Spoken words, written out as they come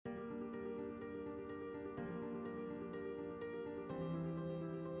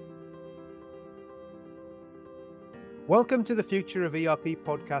Welcome to the Future of ERP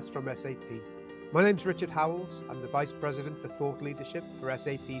podcast from SAP. My name's Richard Howells. I'm the Vice President for Thought Leadership for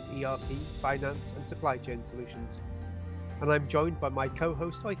SAP's ERP, Finance and Supply Chain Solutions. And I'm joined by my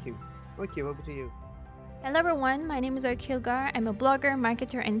co-host, IQ. IQ, over to you. Hello everyone, my name is Kilgar. I'm a blogger,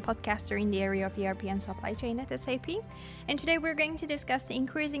 marketer, and podcaster in the area of ERP and supply chain at SAP. And today we're going to discuss the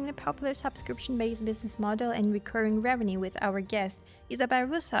increasingly popular subscription-based business model and recurring revenue with our guest, Isabelle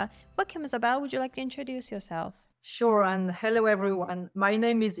Roussin. Welcome, Isabelle. Would you like to introduce yourself? Sure, and hello everyone. My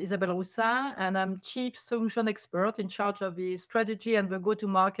name is Isabelle Roussin, and I'm Chief Solution Expert in charge of the strategy and the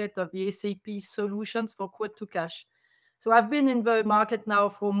go-to-market of the SAP solutions for quote-to-cash. So I've been in the market now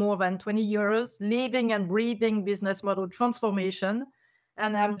for more than 20 years, living and breathing business model transformation.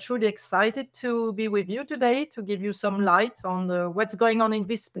 And I'm truly excited to be with you today to give you some light on what's going on in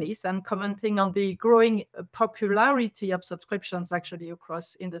this space and commenting on the growing popularity of subscriptions actually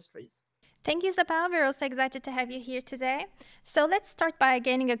across industries. Thank you, Isabelle. We're also excited to have you here today. So let's start by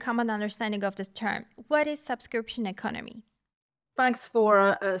gaining a common understanding of this term. What is subscription economy? Thanks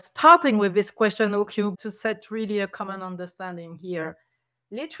for starting with this question, OQ, to set really a common understanding here.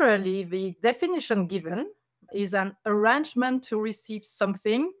 Literally, the definition given is an arrangement to receive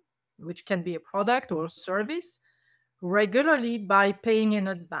something, which can be a product or service, regularly by paying in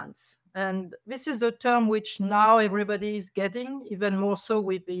advance. And this is the term which now everybody is getting, even more so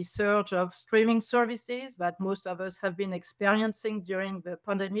with the surge of streaming services that most of us have been experiencing during the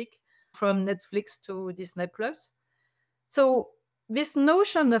pandemic, from Netflix to Disney Plus. So this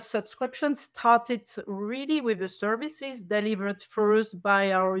notion of subscription started really with the services delivered first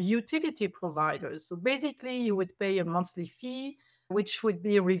by our utility providers. So basically, you would pay a monthly fee, which would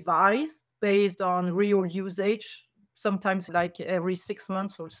be revised based on real usage, sometimes like every 6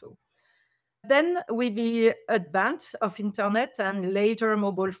 months or so. Then, with the advent of internet and later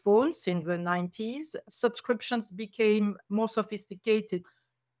mobile phones in the 90s, subscriptions became more sophisticated.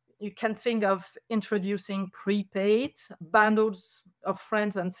 You can think of introducing prepaid bundles of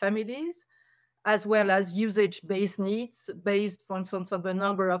friends and families, as well as usage-based needs based, for instance, on the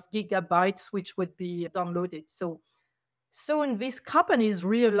number of gigabytes which would be downloaded. So soon these companies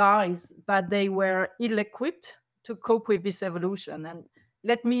realized that they were ill-equipped to cope with this evolution. And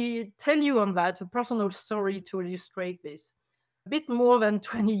let me tell you on that a personal story to illustrate this. A bit more than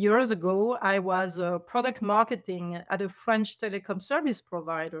 20 years ago, I was product marketing at a French telecom service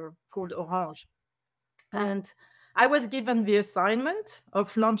provider called Orange. And I was given the assignment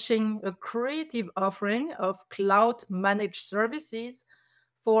of launching a creative offering of cloud managed services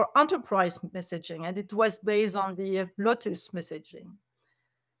for enterprise messaging. And it was based on the Lotus messaging.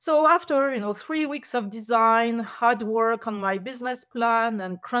 So after 3 weeks of design, hard work on my business plan,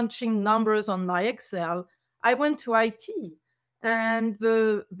 and crunching numbers on my Excel, I went to IT. And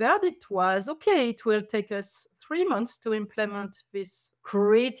the verdict was, okay, it will take us 3 months to implement this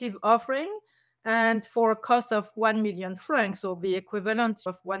creative offering, and for a cost of 1 million francs, or the equivalent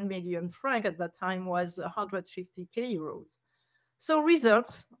of 1 million francs at that time was 150k euros. So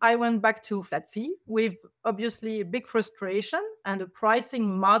results, I went back to flat fee with obviously a big frustration and a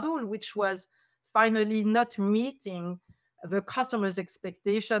pricing model which was finally not meeting the customer's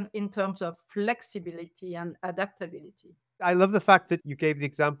expectation in terms of flexibility and adaptability. I love the fact that you gave the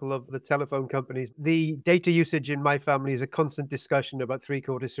example of the telephone companies. The data usage in my family is a constant discussion about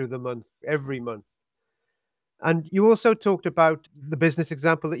 3/4 through the month, every month. And you also talked about the business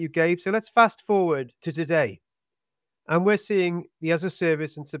example that you gave. So let's fast forward to today. And we're seeing the as a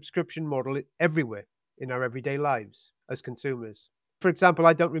service and subscription model everywhere in our everyday lives as consumers. For example,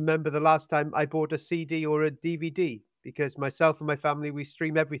 I don't remember the last time I bought a CD or a DVD because myself and my family, we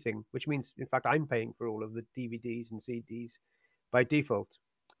stream everything, which means, in fact, I'm paying for all of the DVDs and CDs by default.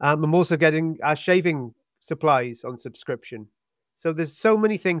 I'm also getting our shaving supplies on subscription. So there's so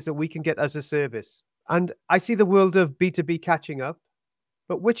many things that we can get as a service. And I see the world of B2B catching up,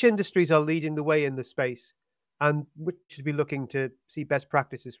 but which industries are leading the way in the space? And which should be looking to see best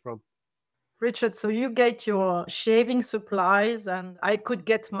practices from? Richard, so you get your shaving supplies, and I could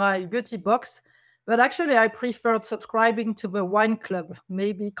get my beauty box, but actually I preferred subscribing to the wine club.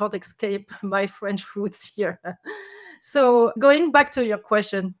 Maybe can't escape my French roots here. So going back to your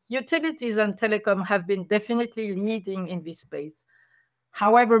question, utilities and telecom have been definitely leading in this space.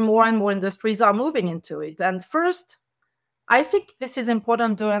 However, more and more industries are moving into it. And first, I think this is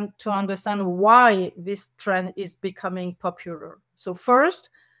important to understand why this trend is becoming popular. So first,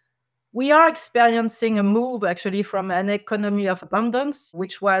 we are experiencing a move actually from an economy of abundance,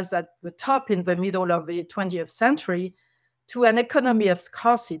 which was at the top in the middle of the 20th century, to an economy of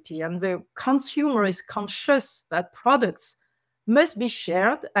scarcity. And the consumer is conscious that products must be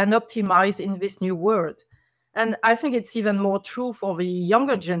shared and optimized in this new world. And I think it's even more true for the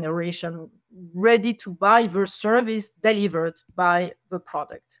younger generation, ready to buy the service delivered by the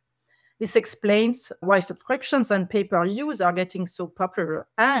product. This explains why subscriptions and pay-per-use are getting so popular.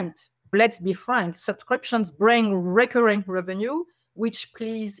 And let's be frank, subscriptions bring recurring revenue, which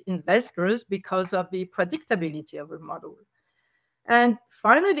please investors because of the predictability of the model. And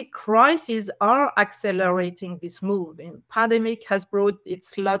finally, crises are accelerating this move. And pandemic has brought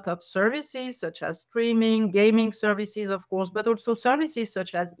its lot of services such as streaming, gaming services, of course, but also services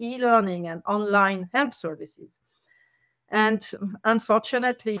such as e-learning and online health services. And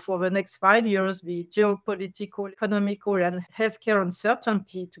unfortunately, for the next 5 years, the geopolitical, economical, and healthcare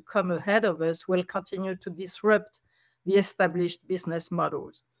uncertainty to come ahead of us will continue to disrupt the established business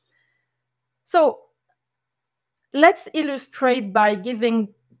models. So let's illustrate by giving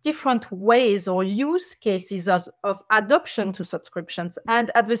different ways or use cases of adoption to subscriptions,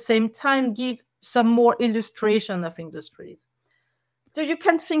 and at the same time give some more illustration of industries. So you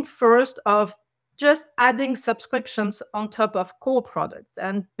can think first of just adding subscriptions on top of core product.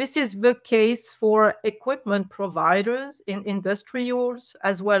 And this is the case for equipment providers in industrials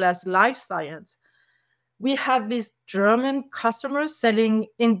as well as life science. We have these German customers selling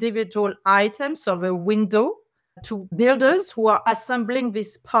individual items of a window to builders who are assembling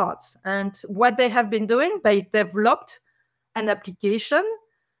these parts. And what they have been doing, they developed an application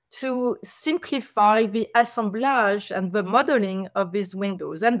to simplify the assemblage and the modeling of these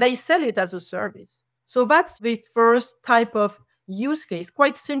windows, and they sell it as a service. So that's the first type of use case,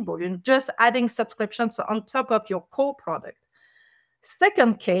 quite simple. You're just adding subscriptions on top of your core product.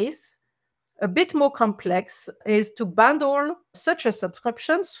 Second case, a bit more complex, is to bundle such as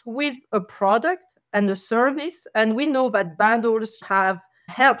subscriptions with a product and a service. And we know that bundles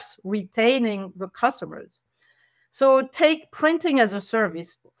helps retaining the customers. So take printing as a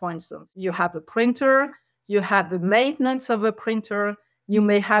service, for instance. You have a printer, you have the maintenance of a printer, you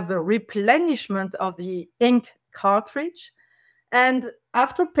may have a replenishment of the ink cartridge. And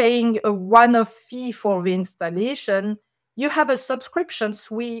after paying a one-off fee for the installation, you have a subscription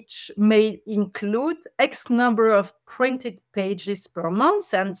which may include X number of printed pages per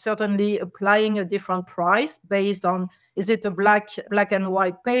month, and certainly applying a different price based on, is it a black and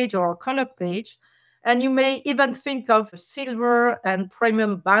white page or a color page? And you may even think of silver and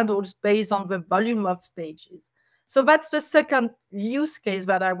premium bundles based on the volume of pages. So that's the second use case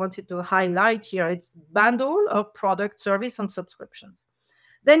that I wanted to highlight here. It's bundle of product, service, and subscriptions.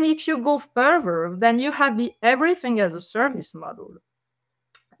 Then if you go further, then you have the everything as a service model.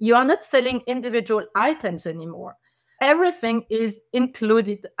 You are not selling individual items anymore. Everything is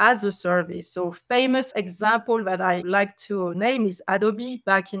included as a service. So famous example that I like to name is Adobe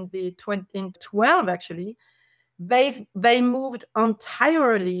back in 2012, actually. They moved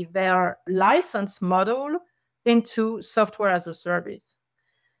entirely their license model into software as a service.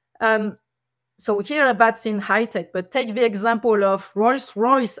 So here that's in high tech, but take the example of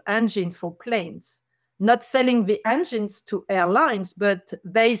Rolls-Royce engines for planes. Not selling the engines to airlines, but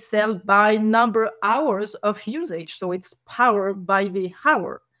they sell by number hours of usage. So it's powered by the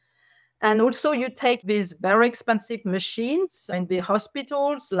hour. And also you take these very expensive machines in the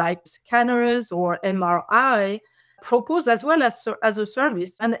hospitals like scanners or MRI, propose as well as a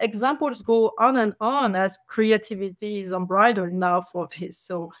service. And examples go on as creativity is unbridled now for this.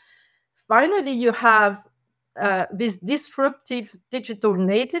 So finally, you have these disruptive digital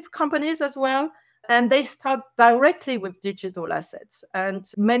native companies as well. And they start directly with digital assets. And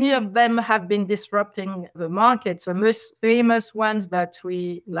many of them have been disrupting the market. So the most famous ones that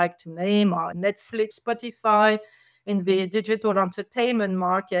we like to name are Netflix, Spotify in the digital entertainment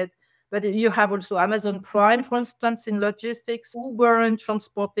market. But you have also Amazon Prime, for instance, in logistics, Uber in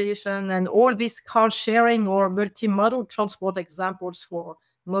transportation, and all these car sharing or multimodal transport examples for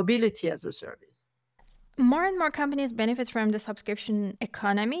mobility as a service. More and more companies benefit from the subscription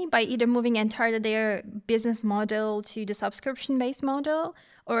economy by either moving entirely their business model to the subscription-based model,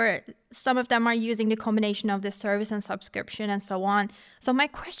 or some of them are using the combination of the service and subscription and so on. So my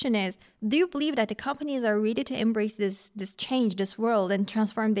question is, do you believe that the companies are ready to embrace this change, this world, and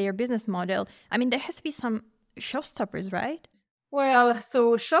transform their business model? I mean, there has to be some showstoppers, right? Well,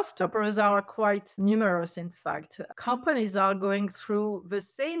 so showstoppers are quite numerous, in fact. Companies are going through the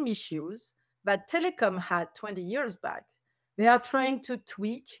same issues that telecom had 20 years back. They are trying to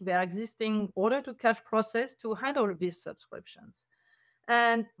tweak their existing order to cash process to handle these subscriptions.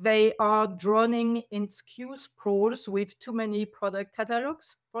 And they are drowning in SKU sprawls with too many product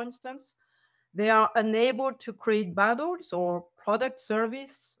catalogs, for instance. They are unable to create bundles or product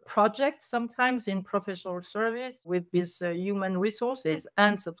service projects, sometimes in professional service with these human resources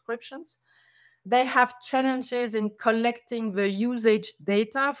and subscriptions. They have challenges in collecting the usage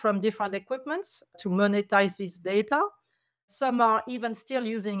data from different equipments to monetize this data. Some are even still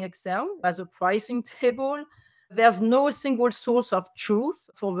using Excel as a pricing table. There's no single source of truth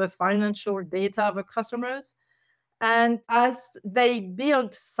for the financial data of the customers. And as they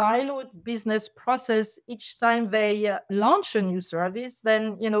build siloed business process each time they launch a new service,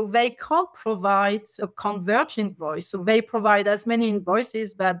 then they can't provide a converged invoice. So they provide as many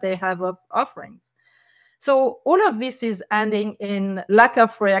invoices that they have of offerings. So all of this is ending in lack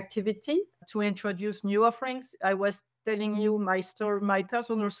of reactivity to introduce new offerings. I was telling you my story, my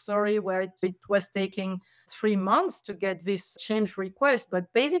personal story, where it was taking 3 months to get this change request.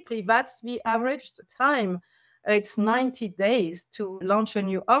 But basically, that's the average time. It's 90 days to launch a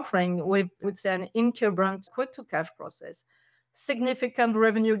new offering with, would say, an incurrent quote to cash process. Significant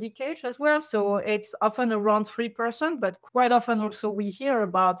revenue leakage as well. So it's often around 3%, but quite often also we hear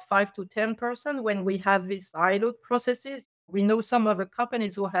about 5 to 10% when we have these siloed processes. We know some of the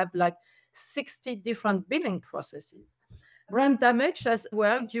companies who have like 60 different billing processes. Brand damage as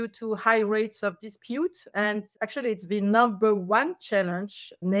well due to high rates of dispute. And actually, it's the number one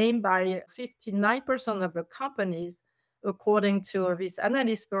challenge named by 59% of the companies, according to this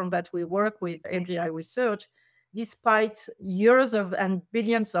analyst firm that we work with, AGI Research, despite years of and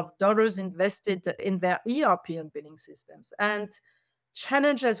billions of dollars invested in their ERP and billing systems. And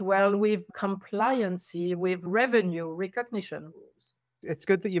challenge as well with compliancy with revenue recognition rules. It's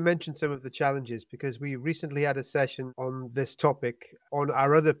good that you mentioned some of the challenges because we recently had a session on this topic on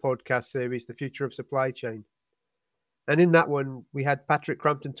our other podcast series, The Future of Supply Chain. And in that one, we had Patrick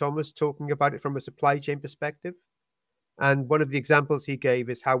Crampton Thomas talking about it from a supply chain perspective. And one of the examples he gave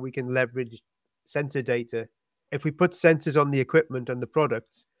is how we can leverage sensor data. If we put sensors on the equipment and the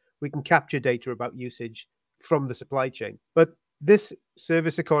products, we can capture data about usage from the supply chain. But this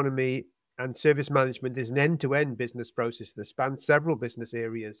service economy and service management is an end-to-end business process that spans several business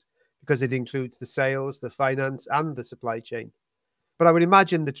areas because it includes the sales, the finance, and the supply chain. But I would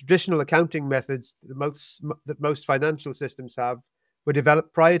imagine the traditional accounting methods that most financial systems have were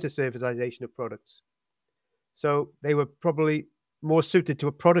developed prior to servitization of products. So they were probably more suited to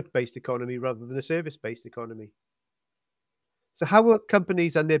a product-based economy rather than a service-based economy. So how are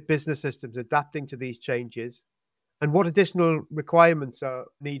companies and their business systems adapting to these changes? And what additional requirements are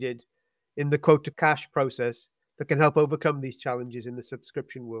needed in the quote to cash process that can help overcome these challenges in the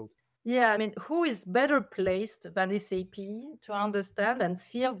subscription world? Yeah, I mean, who is better placed than SAP to understand and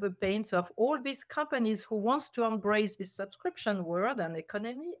feel the pains of all these companies who wants to embrace this subscription world and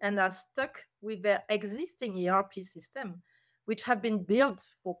economy and are stuck with their existing ERP system, which have been built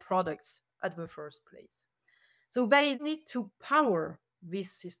for products at the first place. So they need to power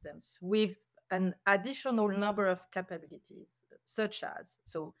these systems with an additional number of capabilities, such as,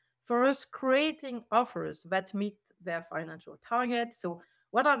 so first, creating offers that meet their financial targets. So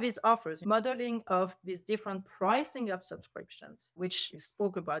what are these offers? Modeling of these different pricing of subscriptions, which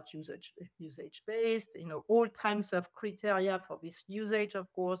spoke about usage based, all types of criteria for this usage,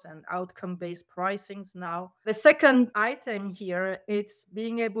 of course, and outcome based pricings now. The second item here, it's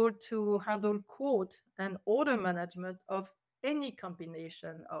being able to handle quote and order management of any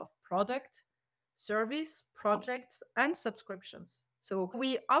combination of product, service, projects, and subscriptions. So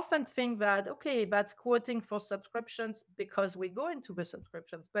we often think that, okay, that's quoting for subscriptions because we go into the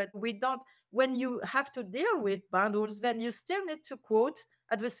subscriptions, but we don't. When you have to deal with bundles, then you still need to quote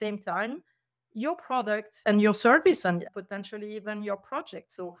at the same time your product and your service and potentially even your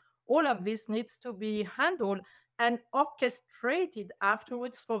project. So all of this needs to be handled and orchestrated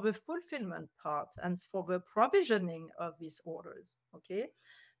afterwards for the fulfillment part and for the provisioning of these orders. Okay.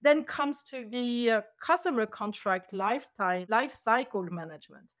 Then comes to the customer contract life cycle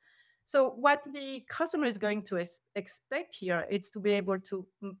management. So what the customer is going to expect here is to be able to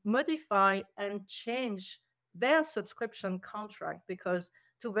modify and change their subscription contract, because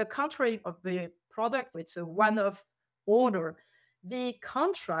to the contrary of the product, it's a one-off order. The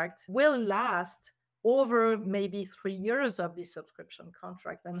contract will last over maybe 3 years of the subscription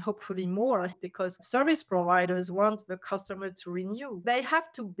contract and hopefully more, because service providers want the customer to renew. They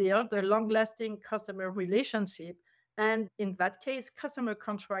have to build a long-lasting customer relationship. And in that case, customer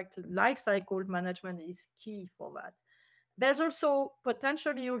contract lifecycle management is key for that. There's also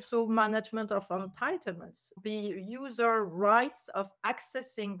potentially also management of entitlements. The user rights of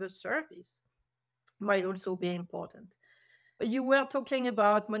accessing the service might also be important. You were talking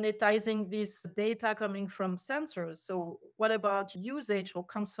about monetizing this data coming from sensors. So what about usage or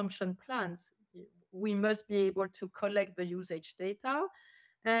consumption plans? We must be able to collect the usage data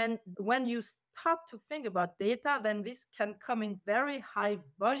And when you start to think about data, then this can come in very high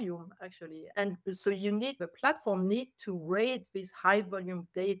volume, actually. And so the platform need to rate these high volume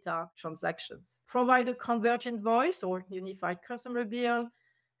data transactions, provide a convergent voice or unified customer bill,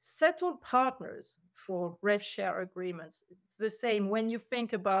 settle partners for rev share agreements. It's the same when you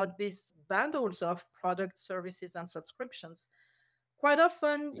think about these bundles of product, services, and subscriptions. Quite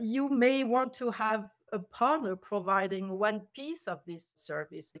often, you may want to have a partner providing one piece of this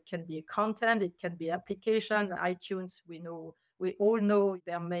service. It can be content, it can be application. iTunes, we all know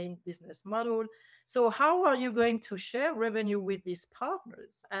their main business model. So, how are you going to share revenue with these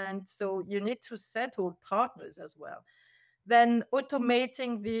partners? And so, you need to settle partners as well. Then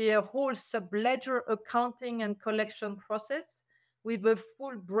automating the whole subledger accounting and collection process with a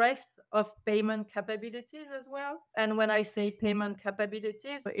full breadth of payment capabilities as well. And when I say payment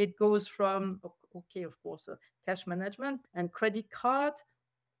capabilities, it goes from, okay, of course, cash management and credit card,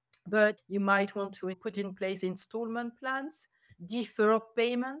 but you might want to put in place installment plans, defer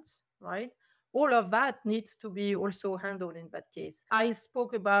payments, right? All of that needs to be also handled in that case. I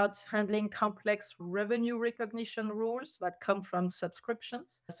spoke about handling complex revenue recognition rules that come from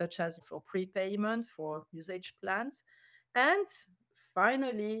subscriptions, such as for prepayment, for usage plans. And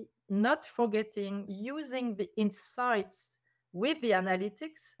finally, not forgetting using the insights with the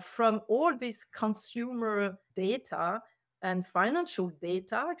analytics from all this consumer data and financial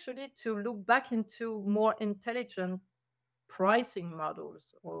data actually to look back into more intelligent pricing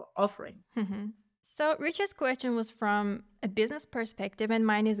models or offerings. So, Richard's question was from a business perspective, and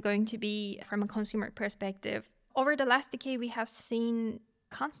mine is going to be from a consumer perspective. Over the last decade, we have seen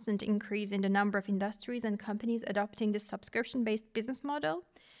constant increase in the number of industries and companies adopting this subscription-based business model.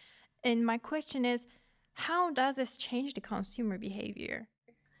 And my question is, how does this change the consumer behavior?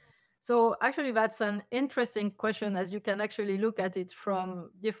 So actually, that's an interesting question as you can actually look at it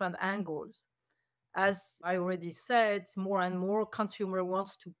from different angles. As I already said, more and more consumer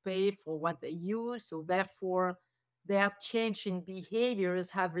wants to pay for what they use. So therefore, their change in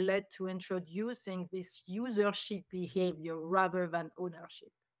behaviors have led to introducing this usership behavior rather than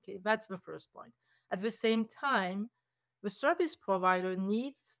ownership. Okay, that's the first point. At the same time, the service provider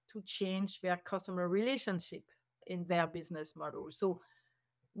needs to change their customer relationship in their business model. So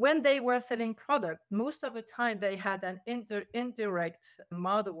when they were selling product, most of the time they had an indirect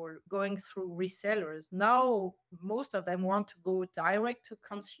model going through resellers. Now, most of them want to go direct to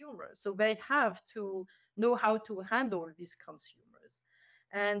consumers. So they have to know how to handle these consumers.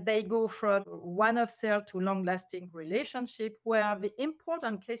 And they go from one-off sale to long-lasting relationship where the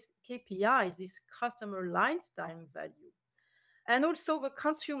important KPI is customer lifetime value. And also the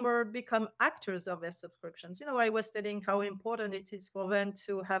consumer become actors of their subscriptions. I was telling how important it is for them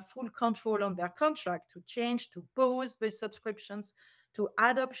to have full control on their contract, to change, to pause the subscriptions, to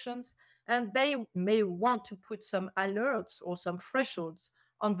add options. And they may want to put some alerts or some thresholds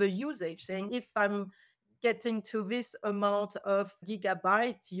on the usage, saying, if I'm getting to this amount of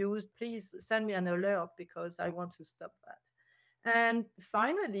gigabytes used, please send me an alert because I want to stop that. And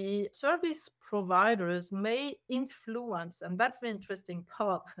finally, service providers may influence, and that's the interesting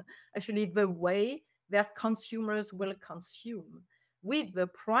part, actually, the way their consumers will consume with the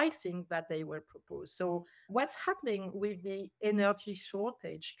pricing that they will propose. So, what's happening with the energy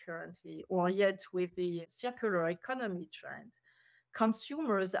shortage currently, or yet with the circular economy trend?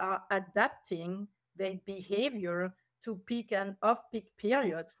 Consumers are adapting their behavior to peak and off-peak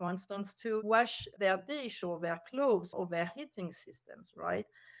periods, for instance, to wash their dish or their clothes or their heating systems, right?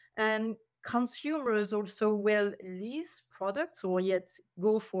 And consumers also will lease products or yet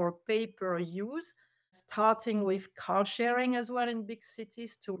go for pay-per-use, starting with car sharing as well in big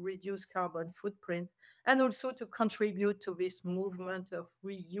cities to reduce carbon footprint and also to contribute to this movement of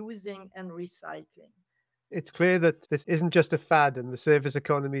reusing and recycling. It's clear that this isn't just a fad and the service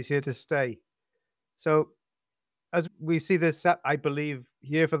economy is here to stay. So, as we see this, I believe,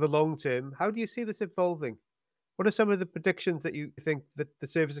 here for the long term, how do you see this evolving? What are some of the predictions that you think that the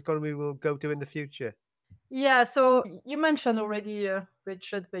service economy will go to in the future? Yeah, so you mentioned already,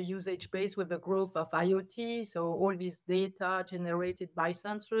 Richard, the usage base with the growth of IoT. So all this data generated by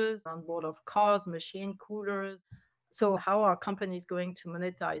sensors on board of cars, machine coolers. So how are companies going to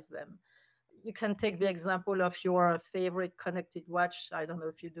monetize them? You can take the example of your favorite connected watch. I don't know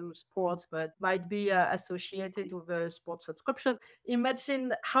if you do sports, but might be associated with a sports subscription.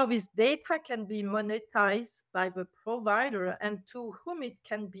 Imagine how this data can be monetized by the provider and to whom it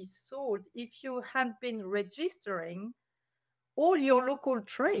can be sold if you have been registering all your local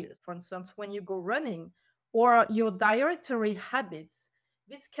trails, for instance, when you go running, or your dietary habits.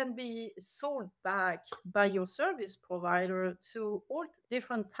 this can be sold back by your service provider to all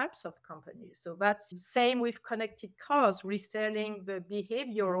different types of companies. So that's same with connected cars, reselling the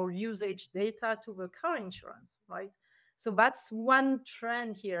behavioral usage data to the car insurance, right? So that's one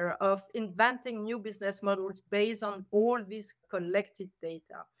trend here of inventing new business models based on all this collected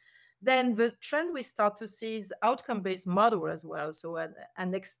data. Then the trend we start to see is outcome-based model as well. So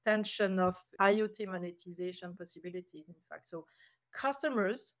an extension of IoT monetization possibilities, in fact. So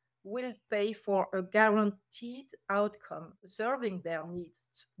customers will pay for a guaranteed outcome serving their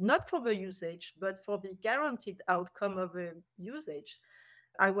needs, not for the usage, but for the guaranteed outcome of the usage.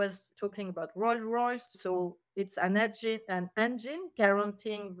 I was talking about Rolls-Royce, so it's an engine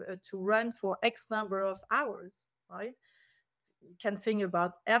guaranteeing to run for X number of hours, right? You can think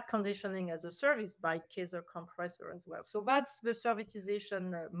about air conditioning as a service by Kaiser Compressor as well. So that's the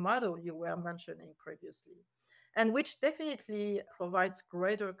servitization model you were mentioning previously, and which definitely provides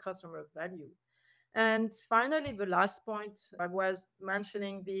greater customer value. And finally, the last point I was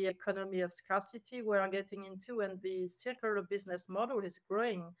mentioning the economy of scarcity we're getting into, and the circular business model is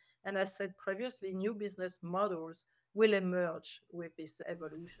growing. And as said previously, new business models will emerge with these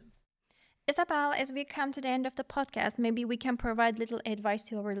evolutions. Isabel, as we come to the end of the podcast, maybe we can provide little advice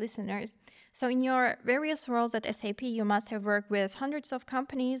to our listeners. So, in your various roles at SAP, you must have worked with hundreds of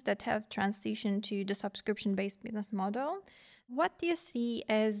companies that have transitioned to the subscription based business model. What do you see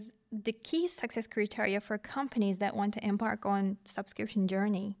as the key success criteria for companies that want to embark on subscription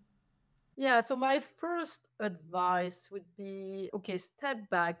journey? Yeah, so my first advice would be okay, step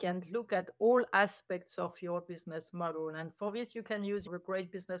back and look at all aspects of your business model. And for this, you can use a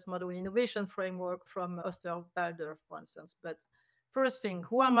great business model innovation framework from Osterwalder, for instance. But first thing,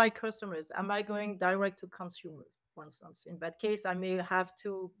 who are my customers? Am I going direct to consumers, for instance? In that case, I may have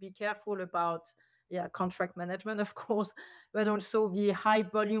to be careful about contract management, of course, but also the high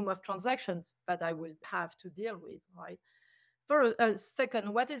volume of transactions that I will have to deal with, right? For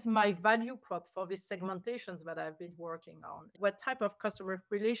second, what is my value prop for these segmentations that I've been working on? What type of customer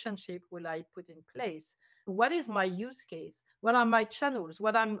relationship will I put in place? What is my use case? What are my channels?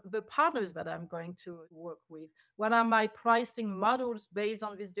 What are the partners that I'm going to work with? What are my pricing models based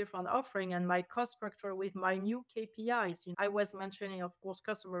on this different offering and my cost structure with my new KPIs? I was mentioning, of course,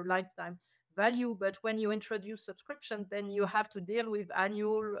 customer lifetime value, but when you introduce subscription, then you have to deal with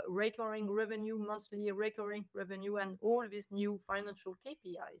annual recurring revenue, monthly recurring revenue, and all these new financial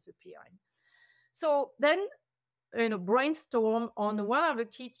KPIs appearing. So then, brainstorm on what are the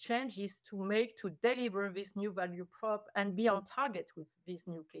key changes to make to deliver this new value prop and be on target with these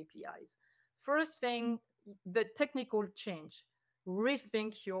new KPIs. First thing, the technical change.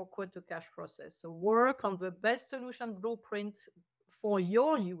 Rethink your quote to cash process. So work on the best solution blueprint for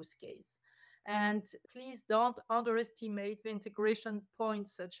your use case. And please don't underestimate the integration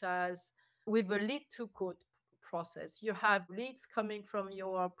points, such as with the lead to quote process. You have leads coming from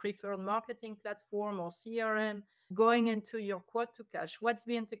your preferred marketing platform or CRM going into your quote to cash. What's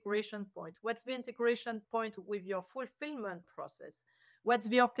the integration point? What's the integration point with your fulfillment process? What's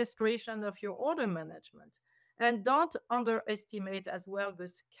the orchestration of your order management? And don't underestimate as well the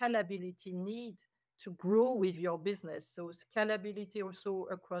scalability need to grow with your business. So scalability also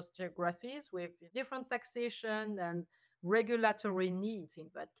across geographies with different taxation and regulatory needs in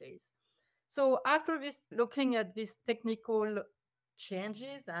that case. So after this, looking at these technical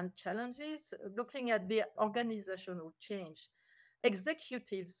changes and challenges, looking at the organizational change,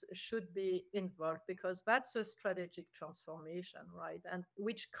 executives should be involved because that's a strategic transformation, right? And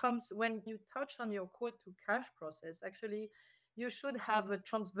which comes when you touch on your quote to cash process, actually, you should have a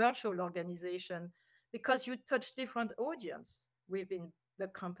transversal organization because you touch different audience within the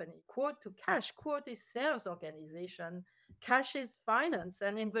company. Quote to cash, quote is sales organization, cash is finance,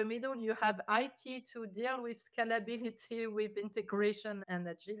 and in the middle you have IT to deal with scalability, with integration and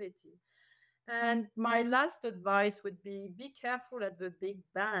agility. And my last advice would be careful at the big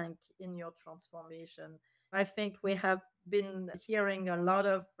bank in your transformation. I think we have been hearing a lot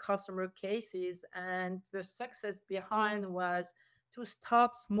of customer cases, and the success behind was to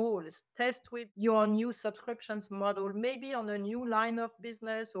start small, test with your new subscriptions model, maybe on a new line of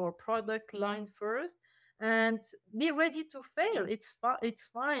business or product line first, and be ready to fail. It's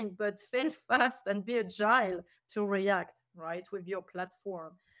fine, but fail fast and be agile to react, right, with your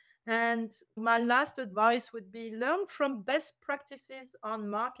platform. And my last advice would be learn from best practices on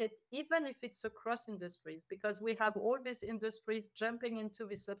market, even if it's across industries, because we have all these industries jumping into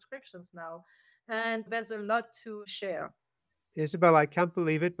the subscriptions now, and there's a lot to share. Isabel, I can't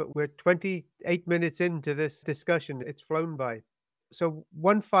believe it, but we're 28 minutes into this discussion. It's flown by. So,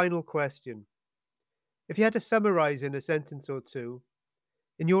 one final question. If you had to summarize in a sentence or two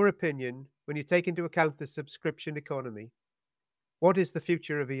In your opinion, when you take into account the subscription economy, what is the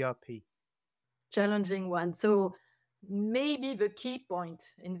future of ERP? Challenging one. So maybe the key point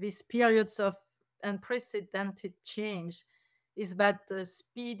in these periods of unprecedented change is that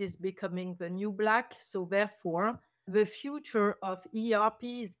speed is becoming the new black. So therefore, the future of ERP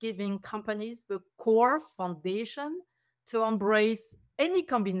is giving companies the core foundation to embrace any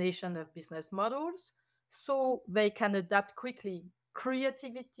combination of business models so they can adapt quickly.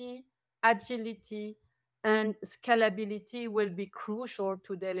 Creativity, agility, and scalability will be crucial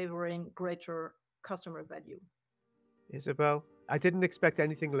to delivering greater customer value. Isabelle, I didn't expect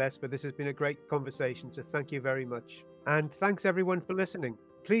anything less, but this has been a great conversation, so thank you very much. And thanks everyone for listening.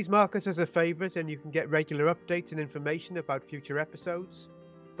 Please mark us as a favorite and you can get regular updates and information about future episodes.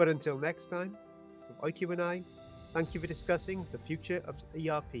 But until next time, from IQ and I, thank you for discussing the future of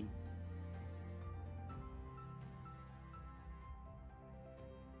ERP.